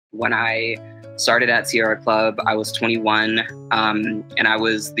When I started at Sierra Club, I was 21, and I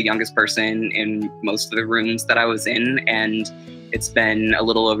was the youngest person in most of the rooms that I was in. And it's been a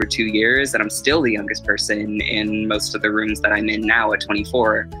little over 2 years, and I'm still the youngest person in most of the rooms that I'm in now at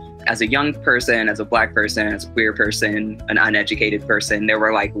 24. As a young person, as a Black person, as a queer person, an uneducated person, there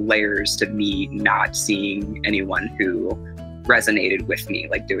were like layers to me not seeing anyone who resonated with me,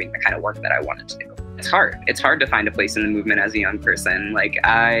 like doing the kind of work that I wanted to do. It's hard. It's hard to find a place in the movement as a young person. Like,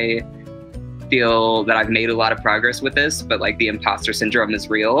 I feel that I've made a lot of progress with this, but like the imposter syndrome is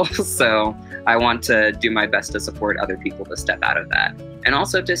real. So I want to do my best to support other people to step out of that. And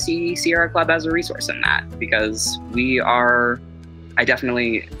also to see Sierra Club as a resource in that, because I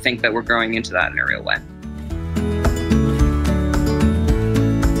definitely think that we're growing into that in a real way.